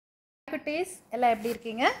Practise எல்லாம் எப்படி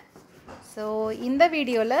இருக்கீங்க? So இந்த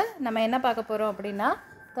வீடியோல நம்ம என்ன பார்க்க போறோம் அப்படினா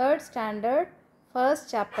 3rd standard first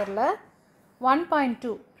chapterல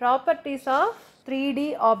 1.2 properties of 3D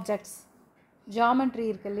objects geometry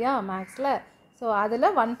இருக்கு இல்லையா மேக்ஸ்ல. ஸோ அதில்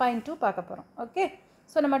 1.2 பார்க்க போகிறோம். ஓகே,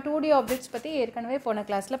 ஸோ நம்ம 2D ஆப்ஜெக்ட்ஸ் பற்றி ஏற்கனவே போன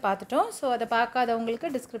கிளாஸில் பார்த்துட்டோம். ஸோ அதை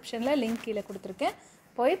பார்க்காதவங்களுக்கு டிஸ்கிரிப்ஷனில் லிங்க் கீழே கொடுத்துருக்கேன்,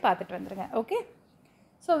 போய் பார்த்துட்டு வந்துடுங்க. Okay,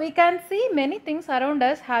 so we can see many things around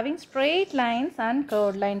us having straight lines and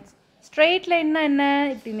curved lines. Straight line na enna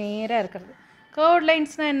இப்படி நேரா இருக்கிறது, curved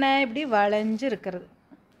lines na enna இப்படி வளைஞ்சு இருக்கிறது.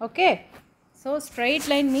 Okay, so straight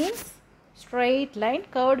line means straight line,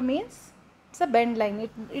 curved means it's a bend line,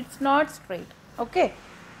 it's not straight. Okay,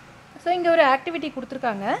 so இங்க ஒரு activity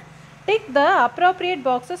கொடுத்திருக்காங்க, tick the appropriate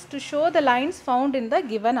boxes to show the lines found in the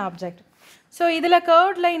given object. So இதுல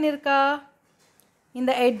curved line இருக்கா?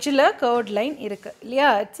 இந்த எட்ஜில் curved line இருக்குது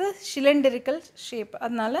இல்லையா? It's a cylindrical shape,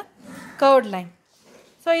 அதனால curved line.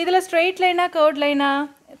 ஸோ இதில் straight லைனா curved லைனா?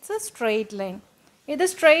 It's a straight line. இது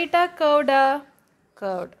ஸ்ட்ரைட்டாக curvedா?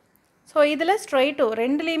 curved. ஸோ இதில் ஸ்ட்ரைட்டும்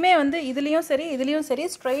ரெண்டுலேயுமே வந்து இதுலேயும் சரி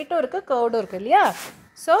ஸ்ட்ரைட்டும் இருக்குது curvedம் இருக்குது இல்லையா?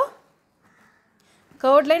 ஸோ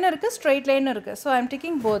curved லைனும் இருக்குது straight லைனும் இருக்குது. So I'm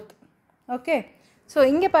taking both. Okay, so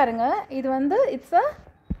இங்கே பாருங்கள், இது வந்து it's a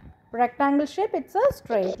rectangle shape, it's a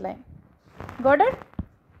straight line. Got it?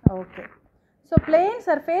 Okay. So plane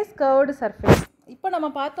surface, curved surface. இப்போ நம்ம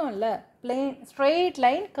பார்த்தோம்ல plane, straight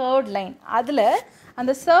line, curved line. அதில்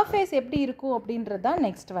அந்த surface எப்படி இருக்கும் அப்படின்றது தான்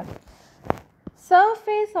next one.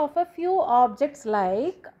 Surface of a few objects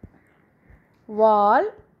like wall,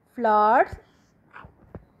 floors,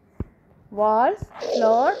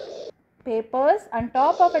 papers and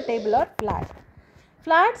top of a table are flat.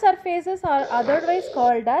 Flat surfaces are otherwise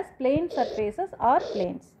called as plane surfaces or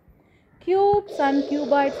planes. Cubes and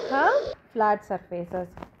cuboids have flat surfaces.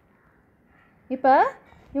 இப்போ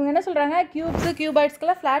இவங்க என்ன சொல்கிறாங்க, cubes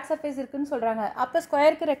க்யூபாய்ட்ஸ்க்கெல்லாம் flat surface இருக்குதுன்னு சொல்கிறாங்க. அப்போ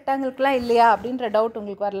ஸ்கொயருக்கு ரெக்டாங்கிள்க்குலாம் இல்லையா அப்படின்ற டவுட்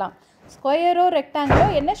உங்களுக்கு வரலாம். ஸ்கொயரோ ரெக்டாங்கிளோ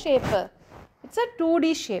என்ன shape? It's a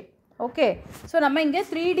 2D shape. Okay, so நம்ம இங்கே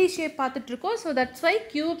 3D ஷேப் பார்த்துட்ருக்கோம். So that's why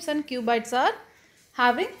cubes and க்யூபாய்ட்ஸ் are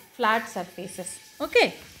having flat surfaces. Okay,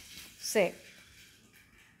 சரி.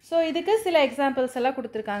 ஸோ இதுக்கு சில எக்ஸாம்பிள்ஸ் எல்லாம்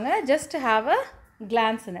கொடுத்துருக்காங்க. Just have a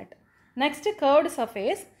glance in it. Next, curved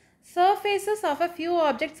surface. Surfaces of a few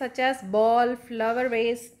objects such as ball, flower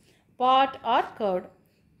vase, pot are curved.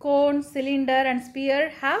 Cone, cylinder and sphere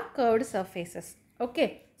have curved surfaces. Okay,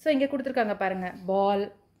 so இங்கே கொடுத்துருக்காங்க பாருங்க, ball,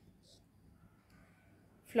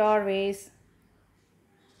 flower vase,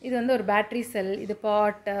 இது வந்து ஒரு battery செல், இது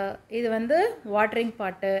பாட்டு, இது வந்து வாட்டரிங்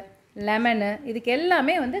பாட்டு, லெமனு, இதுக்கு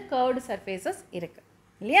எல்லாமே வந்து curved surfaces இருக்குது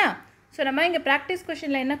இல்லையா? ஸோ நம்ம இங்கே ப்ராக்டிஸ்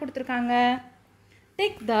கொஷனில் என்ன கொடுத்துருக்காங்க,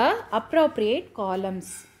 tick the appropriate columns.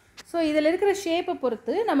 So இதில் இருக்கிற ஷேப்பை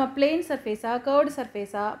பொறுத்து நம்ம plane சர்ஃபேஸாக, curved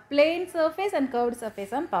சர்ஃபேஸாக, plane surface and curved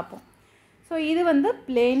சர்ஃபேஸான்னு பார்ப்போம். ஸோ இது வந்து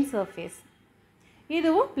பிளேன் சர்ஃபேஸ்,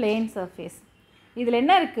 இதுவும் பிளேன் சர்ஃபேஸ். இதில்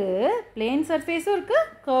என்ன இருக்குது, பிளேன் சர்ஃபேஸும் இருக்குது,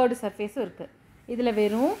 கர்வ்டு சர்ஃபேஸும் இருக்குது. இதில்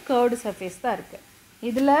வெறும் கர்வ்டு சர்ஃபேஸ் தான் இருக்குது.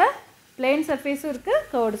 இதில் பிளேன் சர்ஃபேஸும் இருக்குது,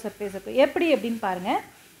 கர்வ்டு சர்ஃபேஸ் இருக்குது. எப்படி அப்படின்னு பாருங்கள்.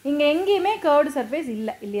 இங்கே எங்கேயுமே கர்வ்டு சர்ஃபேஸ்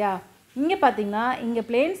இல்லை இல்லையா? இங்கே பார்த்தீங்கன்னா இங்கே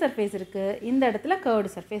பிளேன் சர்ஃபேஸ் இருக்குது, இந்த இடத்துல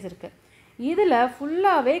கர்வ்டு சர்ஃபேஸ் இருக்குது. இதில்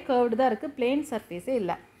ஃபுல்லாகவே கர்வ்டு தான் இருக்குது, பிளேன் சர்ஃபேஸே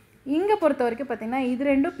இல்லை. இங்கே பொறுத்த வரைக்கும் பார்த்திங்கன்னா இது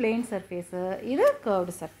ரெண்டும் பிளேன் சர்ஃபேஸு, இது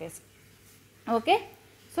கர்வ்டு சர்ஃபேஸ். ஓகே,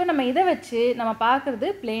 ஸோ நம்ம இதை வச்சு நம்ம பார்க்குறது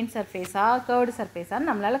பிளேன் சர்ஃபேஸா கர்வ்டு சர்ஃபேஸான்னு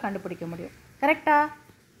நம்மளால் கண்டுபிடிக்க முடியும். கரெக்டா?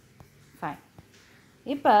 ஃபைன்.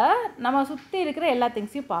 இப்போ நம்ம சுற்றி இருக்கிற எல்லா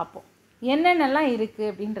திங்ஸையும் பார்ப்போம், என்னென்னலாம் இருக்குது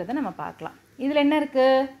அப்படின்றத நம்ம பார்க்கலாம். இதில் என்ன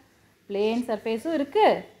இருக்குது, பிளேன் சர்ஃபேஸும்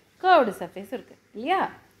இருக்குது, கர்வ்டு சர்ஃபேஸும் இருக்குது இல்லையா?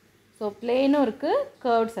 ஸோ பிளேனும் இருக்குது,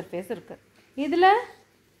 கர்வ்டு சர்ஃபேஸும் இருக்குது. இதில்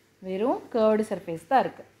வெறும் கர்வ்டு சர்ஃபேஸ் தான்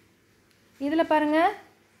இருக்குது. இதில் பாருங்கள்,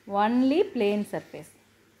 ஒன்லி பிளேன் சர்ஃபேஸ்.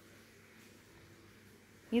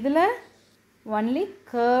 இதில் ஒன்லி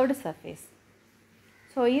கர்வ்டு சர்ஃபேஸ்.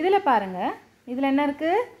 ஸோ இதில் பாருங்கள், இதில் என்ன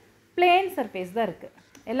இருக்குது, பிளேன் சர்ஃபேஸ் தான் இருக்குது.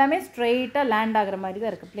 எல்லாமே ஸ்ட்ரெயிட்டாக லேண்ட் ஆகிற மாதிரி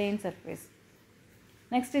தான் இருக்குது, பிளேன் சர்ஃபேஸ்.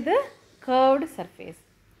 நெக்ஸ்ட் இது கர்வ்டு சர்ஃபேஸ்,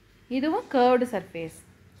 இதுவும் கர்வ்டு சர்ஃபேஸ்.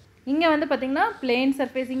 இங்கே வந்து பார்த்திங்கன்னா பிளேன்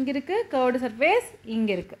சர்ஃபேஸ் இங்கே இருக்குது, கர்வ்டு சர்ஃபேஸ்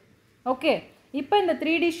இங்கே இருக்குது. ஓகே, இப்போ இந்த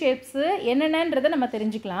 3D ஷேப்ஸு என்னென்னன்றதை நம்ம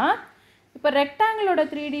தெரிஞ்சுக்கலாம். இப்போ ரெக்டாங்கிளோட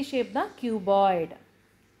 3D ஷேப் தான் கியூபாய்டு,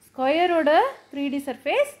 ஸ்கொயரோட 3D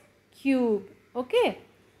surface cube. Okay,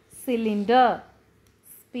 cylinder,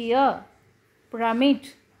 sphere, pyramid,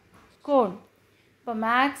 cone. இப்போ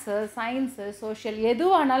மேக்ஸு, சயின்ஸு, சோஷியல்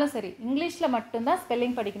எதுவானாலும் சரி, இங்கிலீஷில் மட்டும்தான்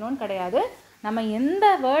ஸ்பெல்லிங் படிக்கணும்னு கிடையாது. நம்ம எந்த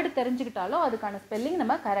வேர்டு தெரிஞ்சுக்கிட்டாலும் அதுக்கான ஸ்பெல்லிங்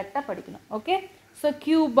நம்ம கரெக்டாக படிக்கணும். Okay, so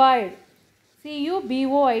cuboid,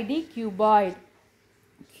 CUBOID, cuboid,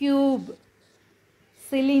 cube,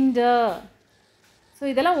 cylinder. So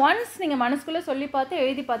இதெல்லாம் ஒன்ஸ் நீங்கள் மனசுக்குள்ளே சொல்லி பார்த்து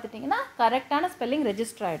எழுதி பார்த்துட்டிங்கன்னா கரெக்டான ஸ்பெல்லிங்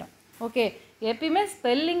ரெஜிஸ்டர் ஆகிடும். ஓகே, எப்பயுமே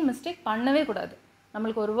ஸ்பெல்லிங் மிஸ்டேக் பண்ணவே கூடாது.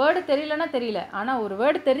 நம்மளுக்கு ஒரு வேர்டு தெரியலன்னா தெரியல, ஆனால் ஒரு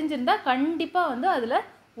வேர்டு தெரிஞ்சிருந்தால் கண்டிப்பாக வந்து அதில்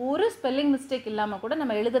ஒரு ஸ்பெல்லிங் மிஸ்டேக் இல்லாமல் கூட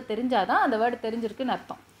நம்ம எழுத தெரிஞ்சாதான் அந்த வேர்டு தெரிஞ்சிருக்குன்னு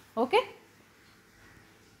அர்த்தம். ஓகே,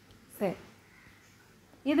 சரி.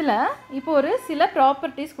 இதில் இப்போ ஒரு சில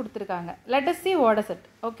ப்ராப்பர்ட்டிஸ் கொடுத்துருக்காங்க. Let us see what is it.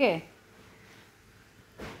 Okay,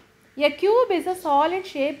 a cube is a solid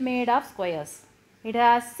shape made of squares. It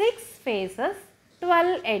has 6 faces,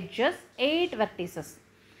 12 edges, 8 vertices.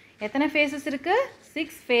 எத்தனை ஃபேஸஸ் இருக்குது?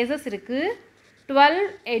 6 ஃபேஸஸ் இருக்குது, 12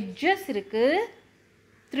 edges இருக்குது,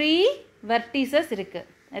 3 vertices இருக்குது.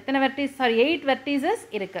 எத்தனை வெர்டிஸ்? 8 vertices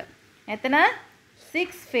இருக்குது. எத்தனை?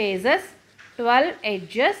 6 faces, 12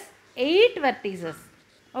 edges, 8 vertices.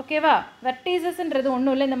 ஓகேவா? வெர்டிசஸ்ன்றது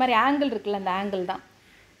ஒன்றும் இல்லை, இந்த மாதிரி ஆங்கிள் இருக்குல்ல, அந்த ஆங்கிள் தான்.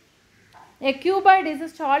 A cuboid is a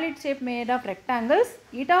solid shape made of rectangles.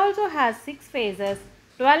 It also has 6 faces,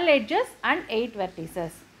 12 edges and 8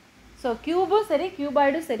 vertices. So cubeம் சரி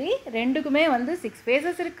cuboidம் சரி ரெண்டுக்குமே வந்து 6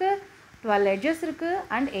 faces இருக்குது, 12 edges இருக்குது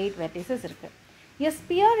and 8 vertices இருக்குது. A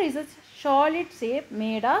sphere is a solid shape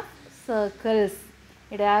made of circles.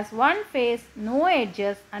 It has one face, no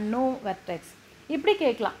edges and no vertex. இப்படி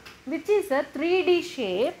கேட்கலாம். Which is a 3D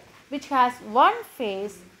shape which has one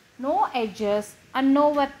face, no edges and no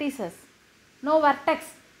vertices. No vertex.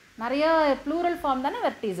 நிறைய plural form தானே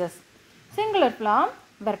vertices. Singular form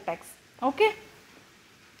vertex. Okay,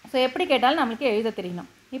 so எப்படி கேட்டாலும் நம்மளுக்கு எழுத தெரியணும்.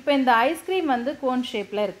 இப்போ இந்த ஐஸ்கிரீம் வந்து கோன்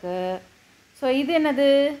ஷேப்பில் இருக்குது. ஸோ இது என்னது?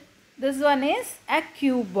 This one is a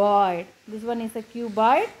cuboid. This one is a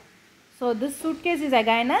cuboid. So this suitcase is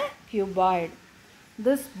again a cuboid.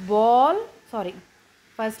 This ball, sorry,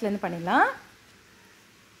 ஃபர்ஸ்ட்லேருந்து பண்ணிடலாம்.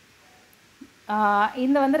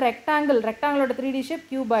 இந்த வந்து ரெக்டாங்கிளோட 3D ஷேப்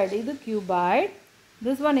cuboid. இது cuboid.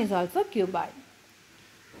 This one is also cuboid.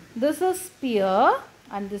 This is sphere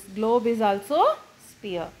and this globe is also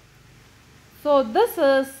sphere. So this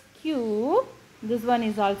is cube. This one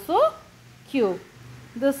is also cube.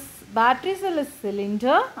 This battery cell is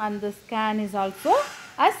cylinder and this can is also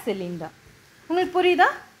a cylinder. உங்களுக்கு புரியுதா?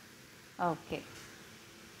 Okay.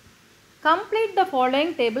 Complete the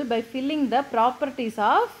following table by filling the properties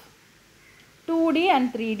of 2D and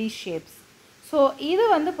 3D shapes. So இது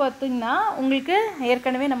வந்து பார்த்திங்கன்னா உங்களுக்கு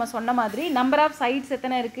ஏற்கனவே நம்ம சொன்ன மாதிரி நம்பர் ஆஃப் சைட்ஸ்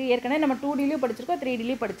எத்தனை இருக்குது, ஏற்கனவே நம்ம 2Dலையும் படிச்சிருக்கோம்,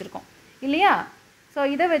 3Dலையும் படிச்சிருக்கோம் இல்லையா? ஸோ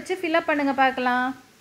இதை வச்சு ஃபில்அப் பண்ணுங்கள் பார்க்கலாம்.